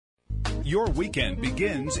Your weekend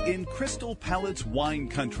begins in Crystal Palate's wine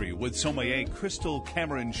country with sommelier Crystal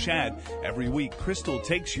Cameron Shad. Every week, Crystal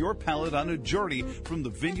takes your palate on a journey from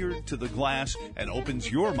the vineyard to the glass and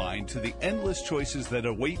opens your mind to the endless choices that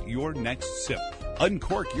await your next sip.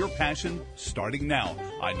 Uncork your passion starting now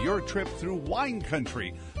on your trip through wine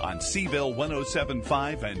country on Seville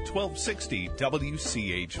 107.5 and 1260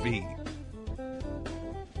 WCHV.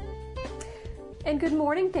 And good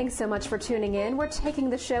morning. Thanks so much for tuning in. We're taking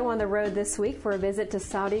the show on the road this week for a visit to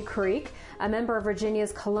Saude Creek, a member of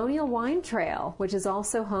Virginia's Colonial Wine Trail, which is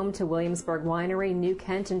also home to Williamsburg Winery, New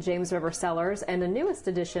Kent and James River Cellars, and the newest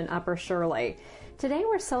addition, Upper Shirley. Today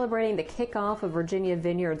we're celebrating the kickoff of Virginia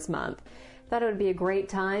Vineyards Month. Thought it would be a great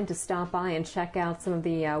time to stop by and check out some of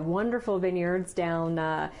the wonderful vineyards down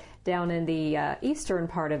in the eastern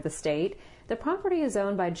part of the state. The property is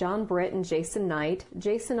owned by John Britt and Jason Knight.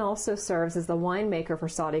 Jason also serves as the winemaker for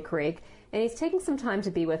Saude Creek, and he's taking some time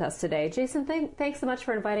to be with us today. Jason, thanks so much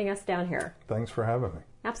for inviting us down here. Thanks for having me.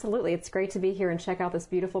 Absolutely. It's great to be here and check out this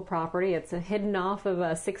beautiful property. It's hidden off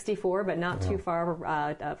of 64, but not too far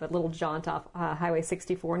of a little jaunt off Highway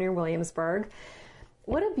 64 near Williamsburg.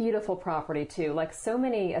 What a beautiful property, too. Like so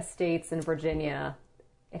many estates in Virginia,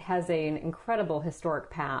 it has an incredible historic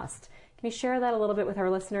past. Can you share that a little bit with our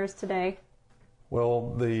listeners today?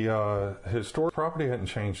 Well, the historic property hadn't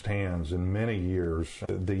changed hands in many years.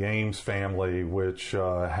 The Ames family, which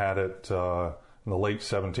had it in the late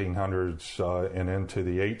 1700s and into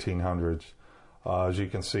the 1800s, as you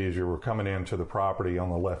can see, as you were coming into the property on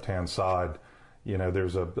the left-hand side, you know,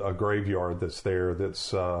 there's a graveyard that's there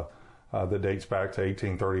that's that dates back to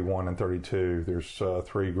 1831 and 32. There's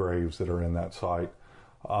 3 graves that are in that site.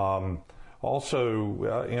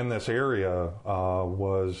 Also, in this area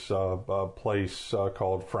was a place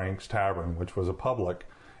called Frank's Tavern, which was a public.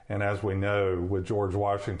 And as we know, with George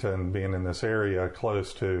Washington being in this area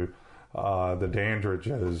close to the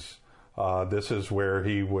Dandridges, this is where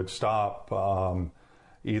he would stop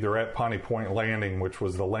either at Piney Point Landing, which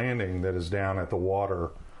was the landing that is down at the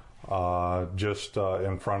water just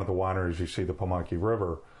in front of the wineries. You see the Pamunkey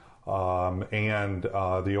River. And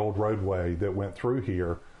the old roadway that went through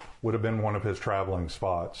here would have been one of his traveling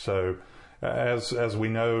spots. So as we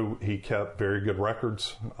know, he kept very good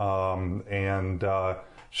records and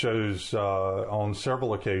shows on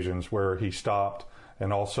several occasions where he stopped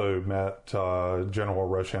and also met General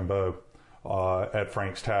Rochambeau at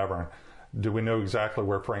Frank's Tavern. Do we know exactly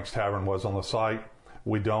where Frank's Tavern was on the site?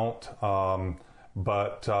 We don't,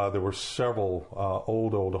 but there were several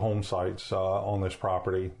old home sites on this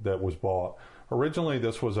property that was bought. Originally,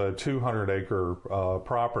 this was a 200-acre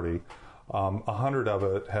property. 100 of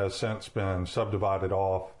it has since been subdivided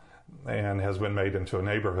off and has been made into a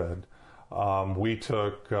neighborhood. We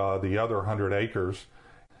took the other 100 acres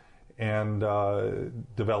and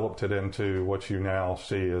developed it into what you now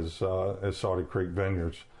see as Saude Creek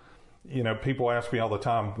Vineyards. You know, people ask me all the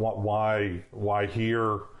time, why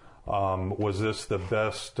here? Was this the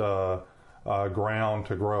best ground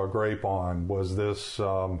to grow a grape on? Was this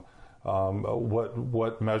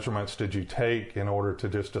what measurements did you take in order to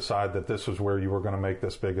just decide that this was where you were going to make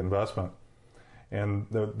this big investment? And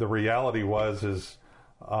the reality was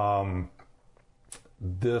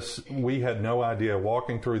we had no idea,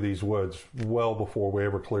 walking through these woods well before we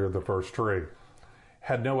ever cleared the first tree,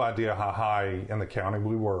 had no idea how high in the county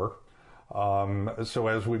we were. So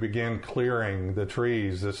as we began clearing the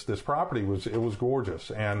trees, this property was gorgeous,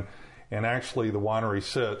 and actually the winery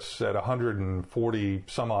sits at 140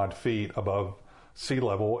 some odd feet above sea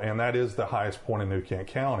level, and that is the highest point in New Kent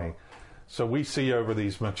County. So we see over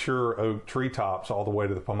these mature oak treetops all the way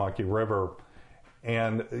to the Pamunkey River.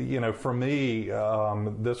 And, you know, for me,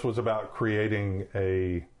 this was about creating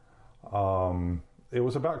an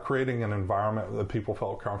environment that people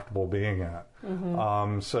felt comfortable being at.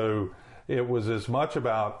 Mm-hmm. So it was as much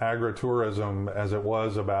about agritourism as it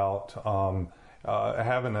was about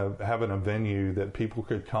having a venue that people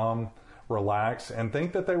could come, relax, and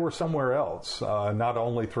think that they were somewhere else, not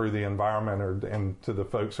only through the environment and to the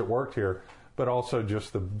folks that worked here, but also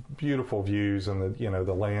just the beautiful views and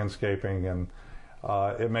the landscaping, and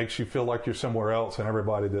it makes you feel like you're somewhere else. And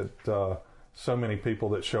everybody that so many people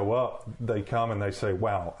that show up, they come and they say,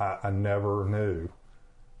 "Wow, I never knew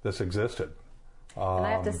this existed." And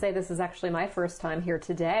I have to say, this is actually my first time here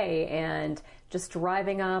today, and just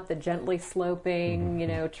driving up the gently sloping,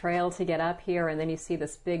 trail to get up here, and then you see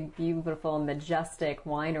this big, beautiful, majestic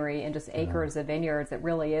winery and just acres of vineyards. It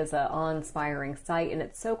really is an awe-inspiring sight, and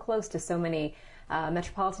it's so close to so many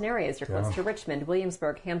metropolitan areas. You're close to Richmond,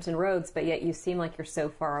 Williamsburg, Hampton Roads, but yet you seem like you're so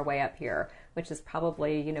far away up here, which is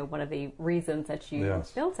probably, one of the reasons that you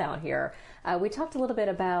built out here. We talked a little bit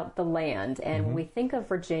about the land, and when we think of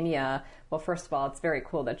Virginia, well, first of all, it's very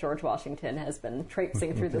cool that George Washington has been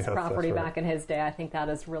traipsing through this property back in his day. I think that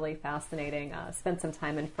is really fascinating. Spent some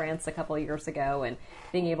time in France a couple of years ago, and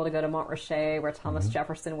being able to go to Montrachet, where Thomas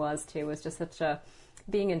Jefferson was too, was just such a...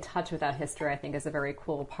 Being in touch with that history, I think, is a very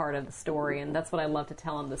cool part of the story, and that's what I love to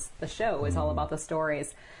tell on the show, is all about the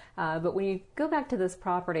stories. But when you go back to this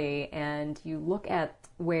property and you look at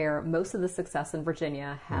where most of the success in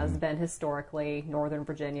Virginia has been historically, Northern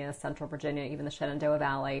Virginia, Central Virginia, even the Shenandoah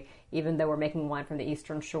Valley, even though we're making wine from the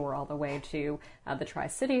Eastern Shore all the way to the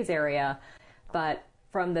Tri-Cities area. But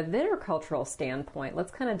from the viticultural standpoint,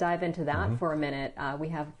 let's kind of dive into that for a minute. We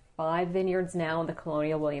have 5 vineyards now on the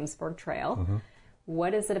Colonial Williamsburg Trail.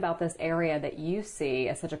 What is it about this area that you see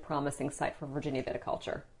as such a promising site for Virginia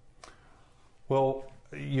viticulture? Well,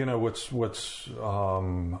 what's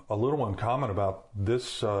a little uncommon about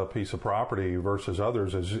this piece of property versus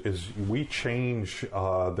others is we change,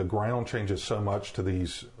 the ground changes so much to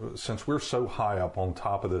these, since we're so high up on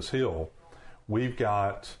top of this hill, we've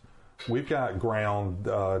got ground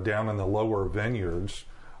down in the lower vineyards,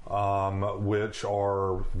 which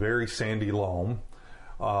are very sandy loam.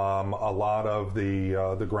 A lot of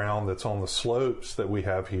the ground that's on the slopes that we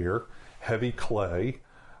have here, heavy clay.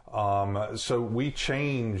 So we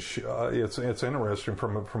change. It's interesting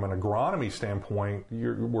from an agronomy standpoint.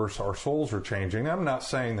 Our soils are changing. I'm not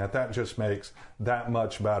saying that just makes that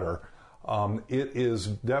much better. It is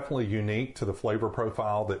definitely unique to the flavor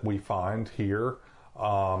profile that we find here,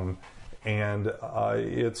 and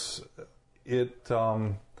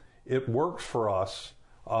it works for us.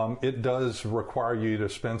 It does require you to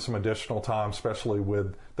spend some additional time, especially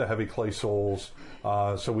with the heavy clay soils.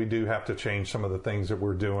 So we do have to change some of the things that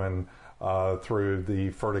we're doing through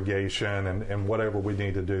the fertigation and whatever we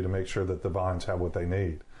need to do to make sure that the vines have what they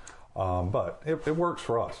need. But it works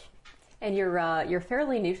for us. And you're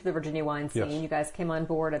fairly new to the Virginia wine scene. Yes. You guys came on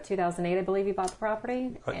board in 2008, I believe you bought the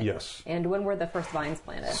property? Yes. And when were the first vines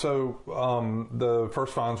planted? So the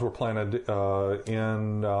first vines were planted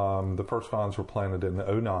in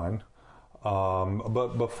 2009.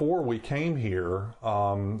 But before we came here,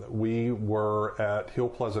 we were at Hill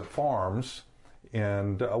Pleasant Farms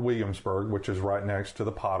in Williamsburg, which is right next to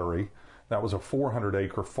the Pottery. That was a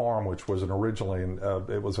 400-acre farm, which was originally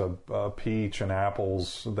it was a peach and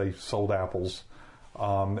apples. They sold apples,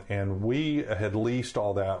 and we had leased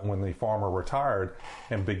all that when the farmer retired,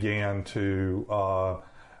 and began to.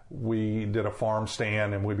 We did a farm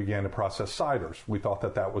stand, and we began to process ciders. We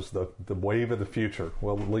thought that was the wave of the future.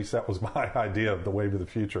 Well, at least that was my idea of the wave of the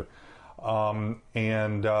future,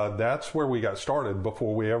 and that's where we got started.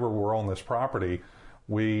 Before we ever were on this property,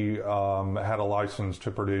 we had a license to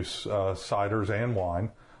produce ciders and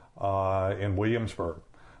wine in Williamsburg.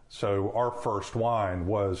 So our first wine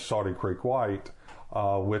was Saudy Creek White,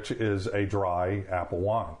 which is a dry apple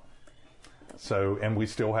wine. So, and we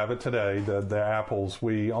still have it today. The apples,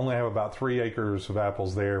 we only have about 3 acres of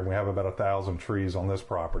apples there, and we have about 1,000 trees on this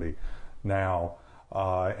property now.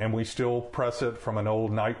 And we still press it from an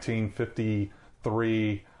old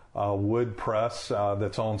 1953 wood press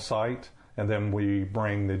that's on site. And then we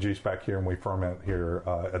bring the juice back here and we ferment here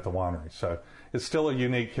at the winery. So it's still a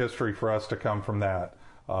unique history for us to come from that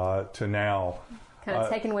to now. Kind of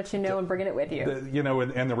taking what you know and bringing it with you.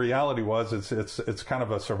 And the reality was it's kind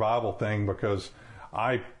of a survival thing, because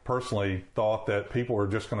I personally thought that people were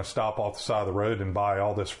just going to stop off the side of the road and buy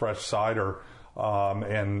all this fresh cider.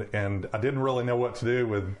 And I didn't really know what to do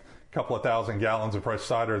with a couple of 1,000 gallons of fresh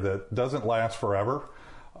cider that doesn't last forever.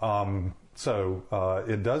 So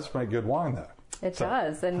it does make good wine, though. It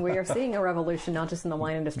does, and we are seeing a revolution not just in the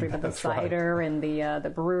wine industry, but the cider and the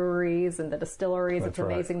breweries and the distilleries. It's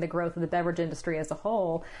amazing the growth of the beverage industry as a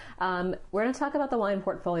whole. We're going to talk about the wine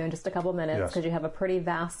portfolio in just a couple of minutes, because you have a pretty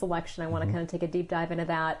vast selection. I want to kind of take a deep dive into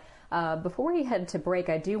that. Before we head to break,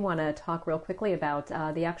 I do want to talk real quickly about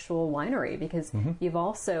the actual winery, because you've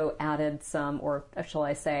also added some, or shall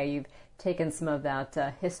I say, you've taken some of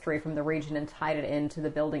that history from the region and tied it into the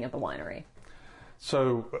building of the winery.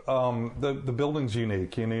 So the building's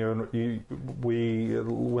unique. When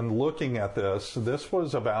looking at this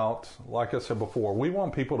was about, like I said before, we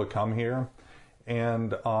want people to come here,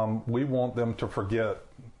 and we want them to forget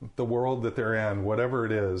the world that they're in, whatever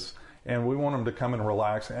it is, and we want them to come and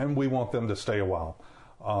relax, and we want them to stay a while.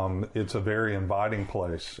 It's a very inviting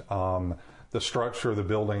place. The structure of the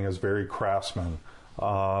building is very craftsman.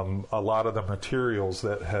 A lot of the materials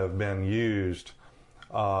that have been used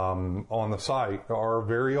on the site are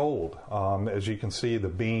very old. As you can see, the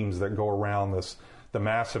beams that go around the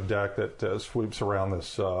massive deck that sweeps around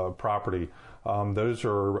this property, those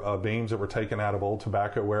are beams that were taken out of old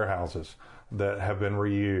tobacco warehouses that have been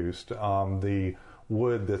reused. The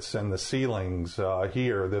wood that's in the ceilings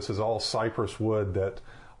here, this is all cypress wood that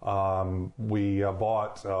we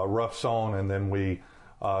bought rough sawn, and then we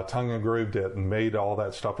tongue and grooved it and made all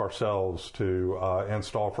that stuff ourselves to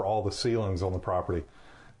install for all the ceilings on the property.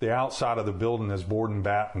 The outside of the building is board and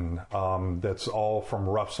batten. That's all from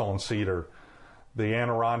rough sawn cedar. The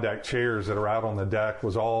Adirondack chairs that are out on the deck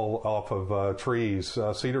was all off of trees,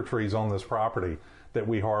 cedar trees on this property that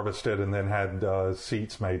we harvested and then had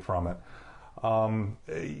seats made from it.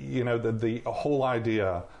 The whole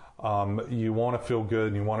idea, you want to feel good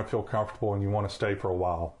and you want to feel comfortable and you want to stay for a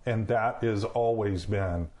while. And that has always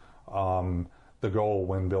been the goal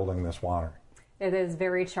when building this winery. It is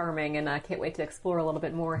very charming, and I can't wait to explore a little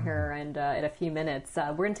bit more here in a few minutes.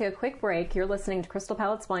 We're going to take a quick break. You're listening to Crystal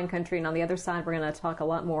Palace Wine Country, and on the other side, we're going to talk a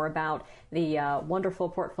lot more about the wonderful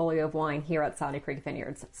portfolio of wine here at Saudy Creek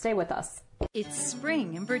Vineyards. Stay with us. It's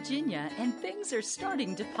spring in Virginia, and things are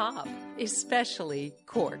starting to pop, especially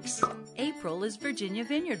corks. April is Virginia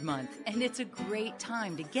Vineyard Month, and it's a great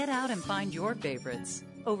time to get out and find your favorites.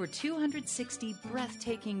 Over 260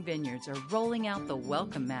 breathtaking vineyards are rolling out the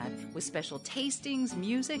welcome mat with special tastings,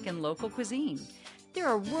 music, and local cuisine. There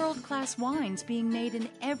are world-class wines being made in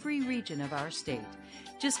every region of our state.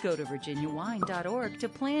 Just go to virginiawine.org to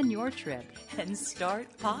plan your trip and start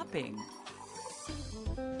popping.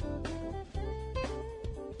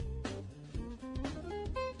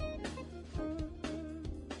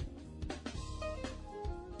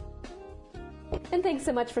 And thanks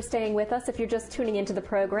so much for staying with us. If you're just tuning into the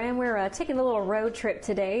program, we're taking a little road trip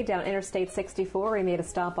today down Interstate 64. We made a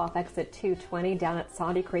stop off exit 220 down at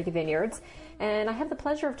Saudy Creek Vineyards. And I have the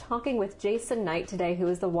pleasure of talking with Jason Knight today, who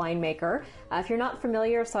is the winemaker. If you're not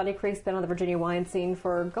familiar, Saudy Creek's been on the Virginia wine scene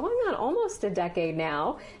for going on almost a decade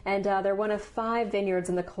now. And they're one of 5 vineyards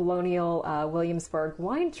in the Colonial Williamsburg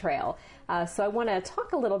Wine Trail. So I want to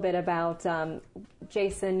talk a little bit about,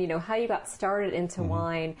 Jason, how you got started into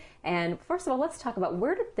wine. And first of all, let's talk about,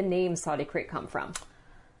 where did the name Saudy Creek come from?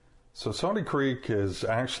 So Saudy Creek is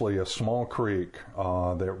actually a small creek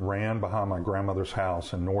that ran behind my grandmother's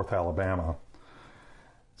house in North Alabama.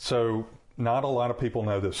 So not a lot of people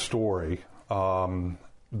know this story.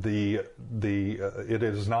 It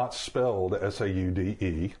is not spelled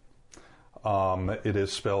S-A-U-D-E. It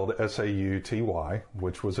is spelled S-A-U-T-Y,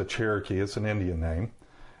 which was a Cherokee. It's an Indian name.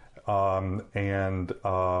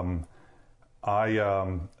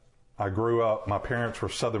 I grew up, my parents were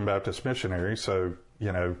Southern Baptist missionaries, so,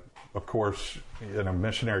 of course,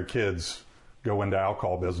 missionary kids go into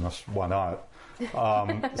alcohol business. Why not?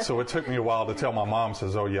 So it took me a while to tell my mom,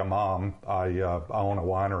 says, "Oh yeah, Mom, I own a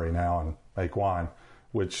winery now and make wine,"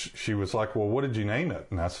 which she was like, "Well, what did you name it?"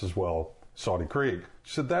 And I says, "Well, Saudy Creek."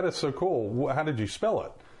 She said, "That is so cool. How did you spell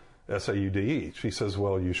it?" S-A-U-D-E. She says,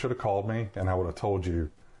 "Well, you should have called me and I would have told you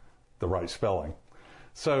the right spelling."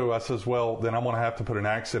 So I says, well, then I'm going to have to put an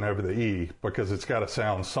accent over the E because it's got to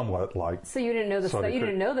sound somewhat like. So you didn't know the spelling? You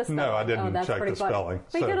didn't know the spelling? No, I didn't check the spelling.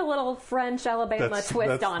 We get a little French Alabama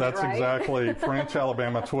twist on it, right? That's exactly French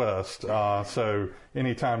Alabama twist. So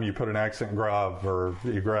anytime you put an accent grave or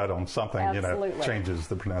egret on something, it changes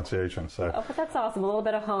the pronunciation. So. Oh, but that's awesome. A little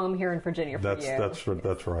bit of home here in Virginia for you. That's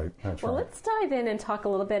right. Well, let's dive in and talk a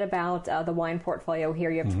little bit about the wine portfolio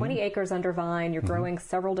here. You have 20 acres under vine. You're growing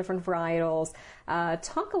several different varietals.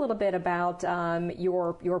 Talk a little bit about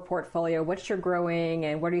your portfolio, what you're growing,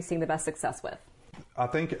 and what are you seeing the best success with? I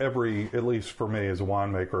think at least for me as a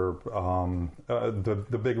winemaker,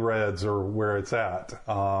 the big reds are where it's at.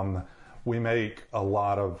 We make a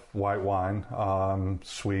lot of white wine,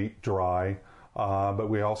 sweet, dry, but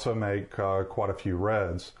we also make quite a few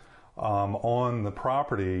reds. On the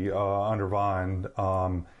property under vine,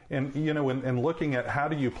 and looking at how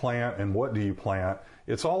do you plant and what do you plant,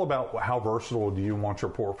 it's all about how versatile do you want your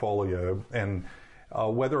portfolio and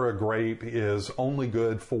whether a grape is only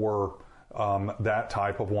good for that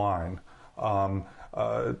type of wine.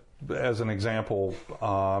 As an example,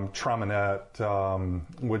 Traminette,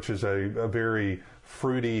 which is a very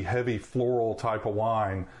fruity, heavy floral type of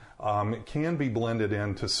wine, can be blended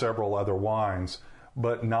into several other wines.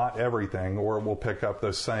 but not everything, or it will pick up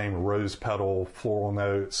those same rose petal floral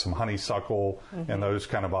notes, some honeysuckle, and those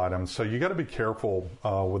kind of items. So you got to be careful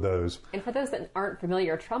with those. And for those that aren't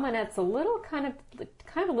familiar, Traminette's a little kind of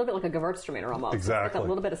a little bit like a Gewürztraminer almost. Exactly. Like a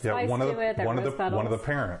little bit of spice to it. One of the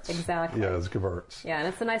parents. Exactly. Yeah, is Gewürz. Yeah, and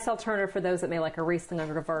it's a nice alternative for those that may like a Riesling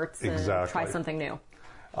or Gewürz and try something new.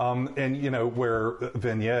 And where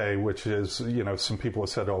Viognier, which is some people have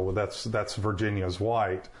said, oh, well, that's Virginia's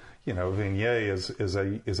white.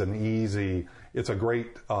 Viognier is an easy. It's a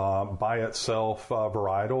great by itself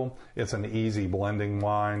varietal. It's an easy blending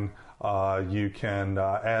wine. You can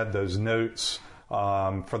add those notes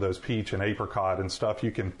for those peach and apricot and stuff.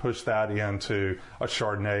 You can push that into a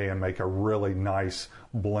Chardonnay and make a really nice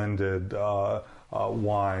blended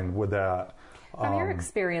wine with that. From your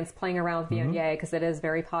experience playing around with Viognier, because it is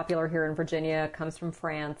very popular here in Virginia, comes from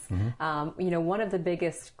France, one of the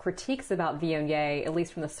biggest critiques about Viognier, at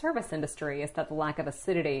least from the service industry, is that the lack of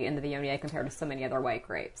acidity in the Viognier compared to so many other white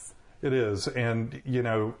grapes. It is, and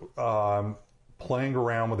playing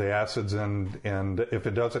around with the acids and if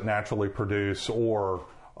it doesn't naturally produce or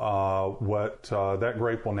what that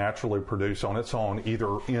grape will naturally produce on its own,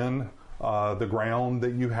 either in the ground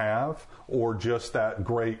that you have or just that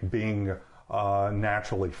grape being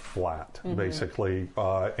naturally flat, basically,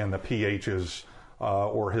 and the pHs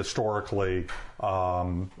or historically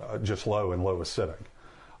just low and low acidic.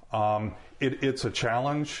 It's a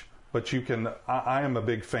challenge, but you can. I am a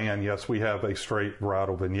big fan. Yes, we have a straight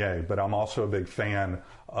varietal Viognier, but I'm also a big fan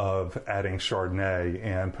of adding Chardonnay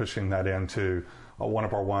and pushing that into one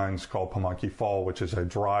of our wines called Pamunkey Fall, which is a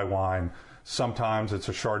dry wine. Sometimes it's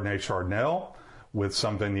a Chardonnay Chardonnay with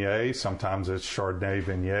some Viognier. Sometimes it's Chardonnay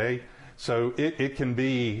Viognier. So it can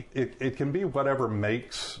be whatever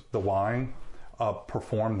makes the wine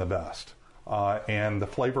perform the best, and the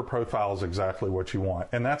flavor profile is exactly what you want,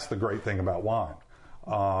 and that's the great thing about wine.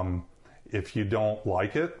 If you don't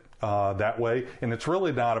like it that way, and it's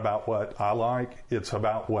really not about what I like, it's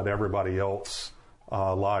about what everybody else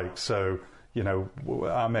likes. So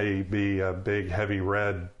I may be a big heavy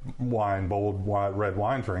red wine, bold red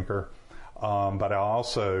wine drinker, but I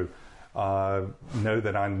also know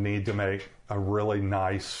that I need to make a really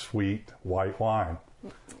nice, sweet white wine.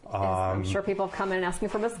 I'm sure people have come in asking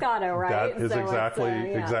for Moscato, right? That is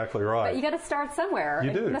exactly right. But you got to start somewhere.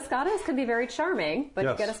 You do. Moscatos can be very charming, but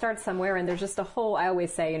you got to start somewhere. And there's just a whole. I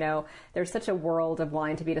always say, there's such a world of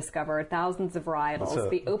wine to be discovered. Thousands of varietals.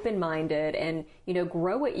 Be open-minded and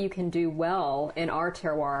grow what you can do well in our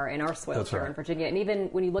terroir, in our soil here in Virginia. And even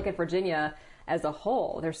when you look at Virginia as a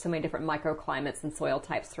whole, there's so many different microclimates and soil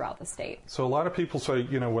types throughout the state. So a lot of people say,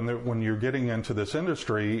 when you're getting into this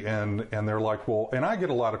industry and they're like, well, and I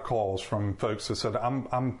get a lot of calls from folks that said,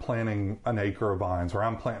 I'm planting an acre of vines or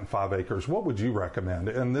I'm planting 5 acres. What would you recommend?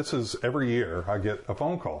 And this is every year I get a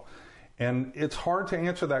phone call. And it's hard to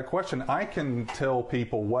answer that question. I can tell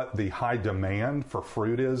people what the high demand for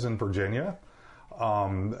fruit is in Virginia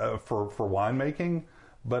for winemaking,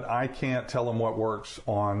 but I can't tell them what works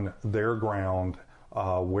on their ground,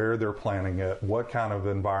 where they're planting it, what kind of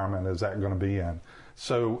environment is that going to be in.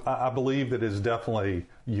 So I believe that it's definitely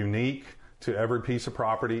unique to every piece of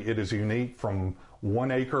property. It is unique from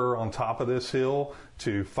 1 acre on top of this hill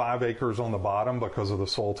to 5 acres on the bottom because of the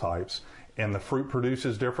soil types. And the fruit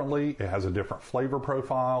produces differently. It has a different flavor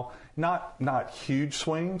profile. Not huge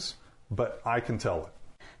swings, but I can tell it.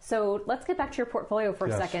 So let's get back to your portfolio for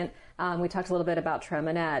a second. We talked a little bit about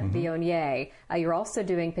Traminette, Viognier. You're also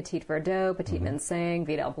doing Petit Verdot, Petit Manseng,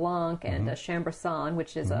 Vidal Blanc, and Chambourcin,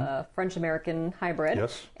 which is a French-American hybrid.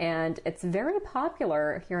 Yes. And it's very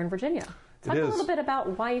popular here in Virginia. Talk a little bit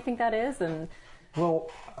about why you think that is. Well,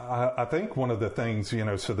 I think one of the things,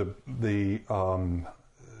 so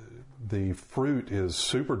the fruit is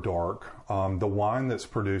super dark. The wine that's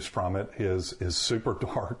produced from it is super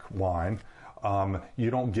dark wine. You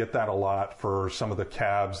don't get that a lot for some of the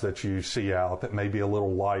cabs that you see out that may be a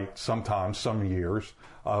little light sometimes, some years.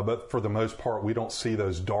 But for the most part, we don't see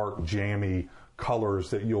those dark, jammy colors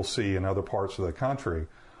that you'll see in other parts of the country.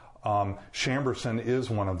 Chambourcin is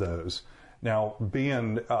one of those. Now,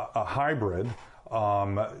 being a hybrid,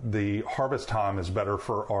 the harvest time is better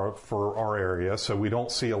for our area, so we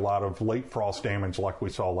don't see a lot of late frost damage like we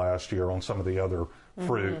saw last year on some of the other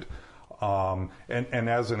fruit. And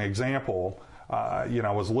as an example,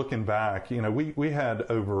 I was looking back, we had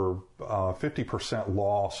over 50%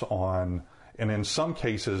 loss on, and in some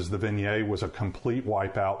cases, the Viognier was a complete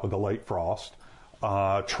wipeout with the late frost.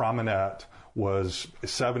 Traminette was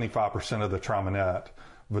 75% of the Traminette,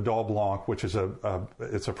 Vidal Blanc, which is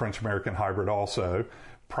it's a French-American hybrid also,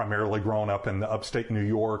 primarily grown up in upstate New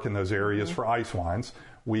York and those areas for ice wines.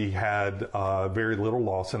 We had very little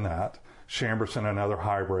loss in that. Chambourcin, another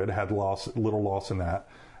hybrid, had little loss in that.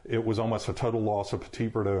 It was almost a total loss of Petit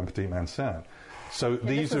Verdot and Petit Mansin. So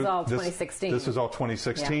this is all 2016. This is all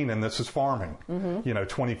 2016, and this is farming.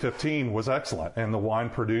 2015 was excellent, and the wine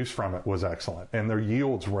produced from it was excellent, and their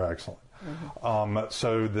yields were excellent.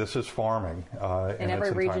 So this is farming. And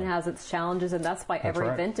every region has its challenges, and that's why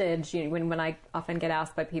every vintage, when I often get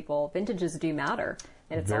asked by people, vintages do matter.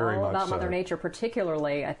 And it's all about Mother Nature,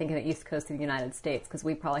 particularly, I think, in the East Coast of the United States, because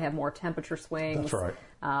we probably have more temperature swings. That's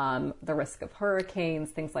right. The risk of hurricanes,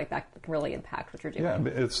 things like that can really impact what you're doing.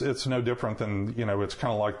 Yeah, it's no different than, it's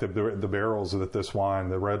kind of like the barrels that this wine,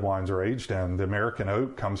 the red wines, are aged in. The American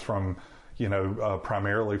oak comes from,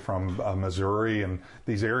 primarily from Missouri and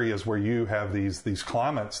these areas where you have these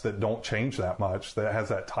climates that don't change that much, that has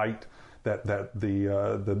that tight,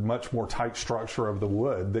 the much more tight structure of the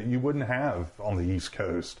wood that you wouldn't have on the East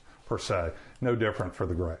Coast, per se. No different for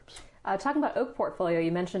the grapes. Talking about oak portfolio,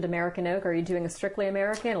 you mentioned American oak. Are you doing a strictly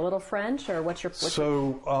American, a little French, or what's your...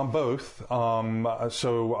 Both.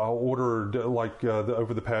 So I ordered,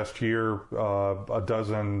 over the past year, a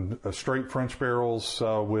dozen straight French barrels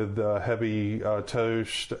with heavy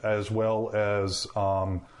toast, as well as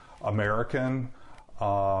American.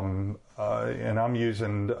 And I'm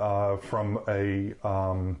using from a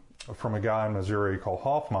guy in Missouri called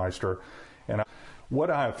Hoffmeister. And what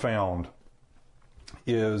I have found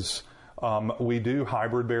is we do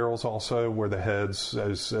hybrid barrels also, where the heads,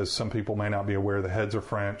 as some people may not be aware, the heads are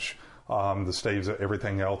French. The staves,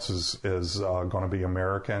 everything else is going to be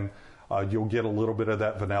American. You'll get a little bit of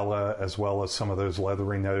that vanilla, as well as some of those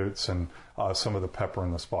leathery notes and some of the pepper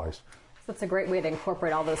and the spice. So it's a great way to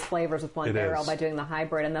incorporate all those flavors with one barrel by doing the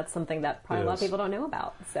hybrid, and that's something that probably a lot of people don't know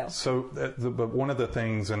about. But one of the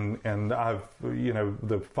things, and I've,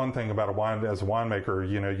 the fun thing about a wine, as a winemaker,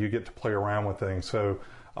 you get to play around with things. So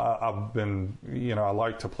I've been, I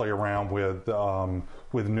like to play around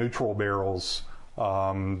with neutral barrels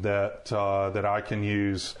that I can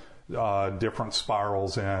use different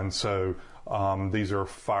spirals in. So these are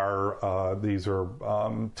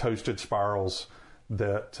toasted spirals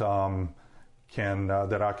that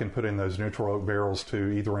that I can put in those neutral oak barrels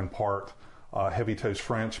to either impart heavy toast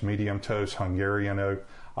French, medium toast, Hungarian oak.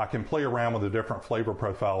 I can play around with the different flavor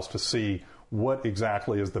profiles to see what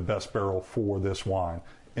exactly is the best barrel for this wine.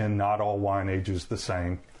 And not all wine ages the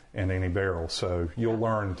same in any barrel, so you'll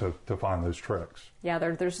learn to find those tricks. Yeah,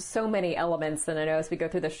 there's just so many elements, and I know as we go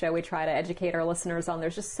through the show, we try to educate our listeners on.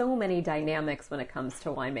 There's just so many dynamics when it comes to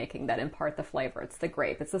winemaking that impart the flavor. It's the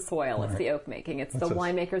grape, it's the soil, it's the oak making, it's the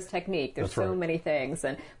winemaker's technique. There's so many things,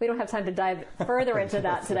 and we don't have time to dive further into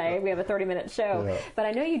that today. We have a 30-minute show, but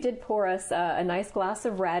I know you did pour us a nice glass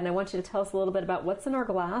of red, and I want you to tell us a little bit about what's in our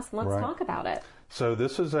glass, and let's talk about it. So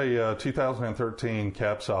this is a 2013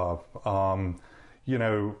 Cab Sauv.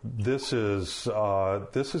 This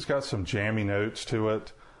has got some jammy notes to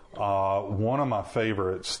it. One of my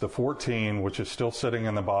favorites, the 14, which is still sitting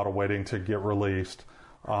in the bottle waiting to get released.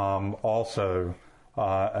 Also,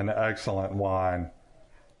 an excellent wine.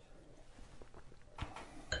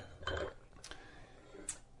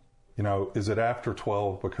 Is it after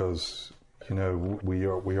 12 because we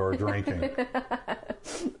are drinking?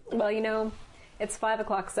 Well, it's 5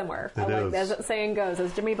 o'clock somewhere. As the saying goes,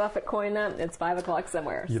 as Jimmy Buffett coined that, it's 5 o'clock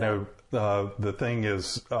somewhere. The thing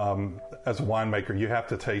is, as a winemaker, you have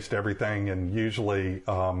to taste everything, and usually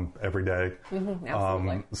every day.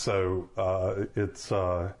 Absolutely. It's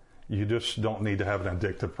you just don't need to have an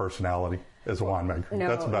addictive personality as a winemaker.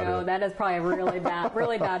 That's about it. That is probably a really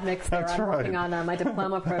bad mix there. I'm working on my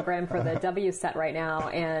diploma program for the WSET right now,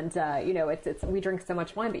 and we drink so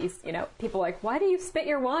much wine, but people are like, why do you spit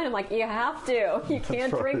your wine? I'm like, you have to. You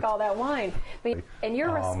can't drink all that wine. And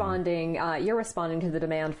you're responding to the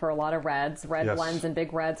demand for a lot of reds. Red blends and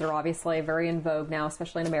big reds are obviously very in vogue now,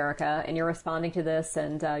 especially in America. And you're responding to this,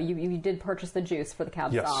 and you did purchase the juice for the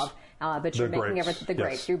Cab Sauv. But you're making everything, the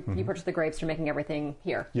grapes. You purchased the grapes, you're making everything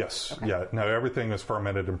here. Yes. Okay. Yeah. No, everything is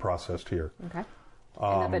fermented and processed here. Okay.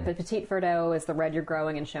 But Petit Verdot is the red you're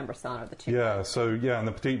growing, and Chambourcin are the two. Yeah. So and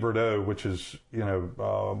the Petit Verdot, which is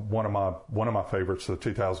one of my favorites, the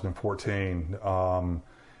 2014.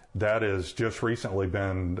 That has just recently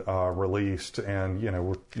been released, and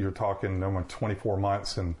you're talking 24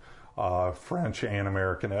 months in French and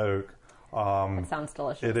American oak. It sounds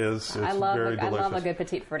delicious. It is. It's very delicious. I love a good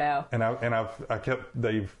Petit Verdot.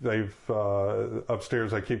 They've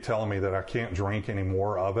upstairs. They keep telling me that I can't drink any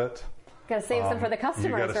more of it. Got to save some for the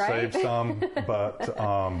customers, you right? You got to save some, but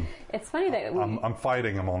it's funny that I'm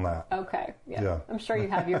fighting them on that. Okay, yeah. I'm sure you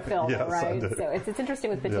have your fill, Yes, right? I do. So it's interesting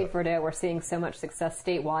with Petit Verdot. We're seeing so much success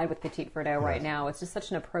statewide with Petit Verdot right now. It's just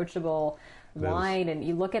such an approachable wine, and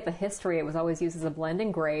you look at the history, it was always used as a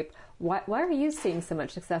blending grape. Why are you seeing so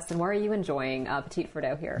much success, and why are you enjoying Petit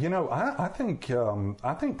Verdot here? You know, I think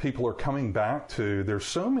people are coming back to. There's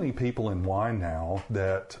so many people in wine now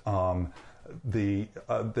that the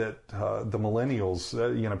millennials.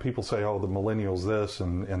 People say, "Oh, the millennials this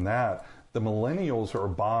and that." The millennials are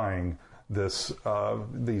buying the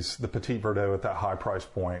Petit Verdot at that high price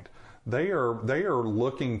point. They are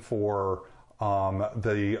looking for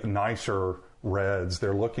the nicer reds.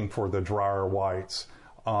 They're looking for the drier whites.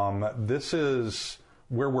 This is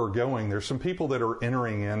where we're going. There's some people that are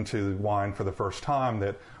entering into wine for the first time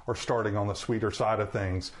that are starting on the sweeter side of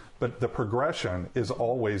things, but the progression is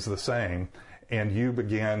always the same, and you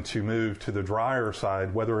begin to move to the drier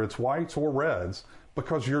side, whether it's whites or reds,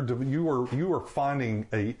 because you are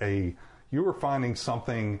finding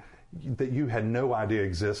something that you had no idea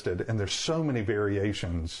existed, and there's so many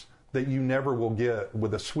variations that you never will get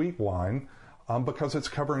with a sweet wine because it's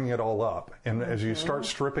covering it all up. And as you start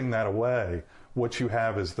stripping that away, what you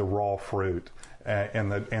have is the raw fruit and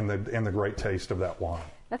the great taste of that wine.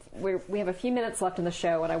 We have a few minutes left in the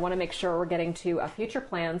show, and I want to make sure we're getting to future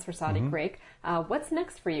plans for Saudi Creek. What's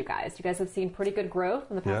next for you guys? You guys have seen pretty good growth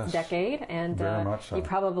in the past decade, and very much so. You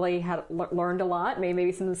probably have learned a lot,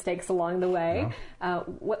 maybe some mistakes along the way. Yeah.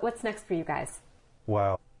 What's next for you guys?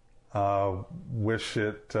 Wow. I wish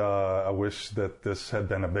that this had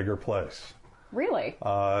been a bigger place. Really?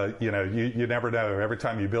 You never know. Every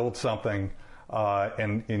time you build something,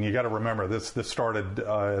 and you got to remember this started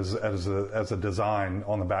as a design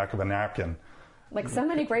on the back of a napkin. Like so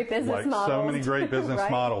many great business models. So many great business right?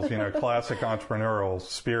 models. Classic entrepreneurial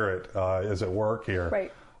spirit is at work here.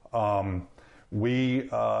 Right.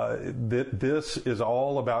 This is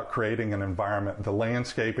all about creating an environment. The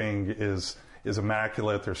landscaping is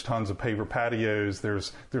immaculate. There's tons of paver patios.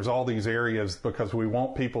 There's all these areas because we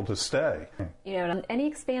want people to stay. Any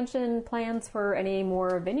expansion plans for any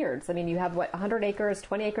more vineyards? I mean, you have 100 acres,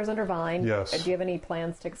 20 acres under vine. Yes. Do you have any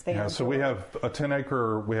plans to expand? Yeah. So we have a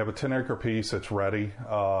 10-acre piece that's ready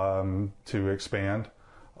to expand.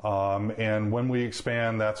 And when we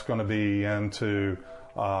expand, that's going to be into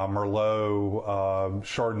Merlot,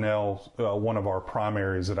 Chardonnay, one of our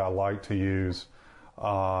primaries that I like to use.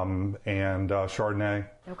 And Chardonnay.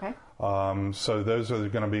 Okay. So those are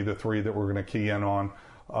going to be the three that we're going to key in on.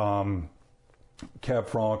 Cab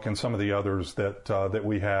Franc and some of the others that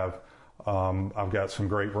we have. I've got some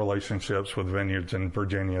great relationships with vineyards in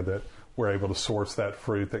Virginia that we're able to source that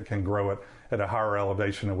fruit that can grow it at a higher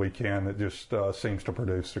elevation than we can. It just seems to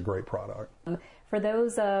produce a great product. For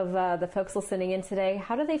those of the folks listening in today,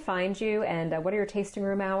 how do they find you, and what are your tasting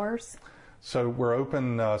room hours? So we're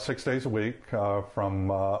open 6 days a week from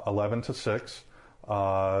 11 to 6.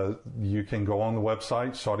 You can go on the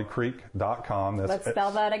website, SaudeCreek.com. Let's spell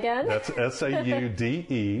that again. That's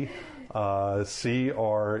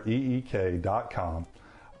SaudeCreek.com.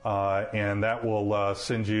 And that will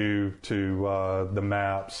send you to the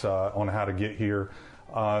maps on how to get here.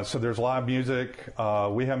 So there's live music.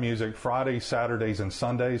 We have music Fridays, Saturdays, and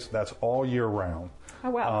Sundays. That's all year round. Oh,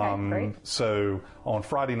 wow. Okay, great. So on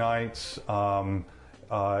Friday nights,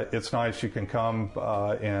 it's nice. You can come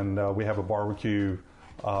and we have a barbecue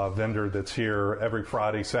vendor that's here every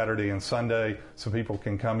Friday, Saturday, and Sunday. So people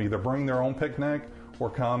can come either bring their own picnic or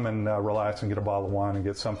come and relax and get a bottle of wine and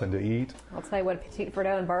get something to eat. I'll tell you what, Petit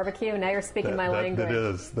Verdot and barbecue. Now you're speaking my language. That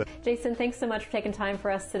is. Jason, thanks so much for taking time for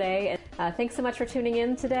us today. And thanks so much for tuning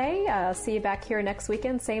in today. See you back here next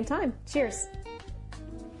weekend, same time. Cheers.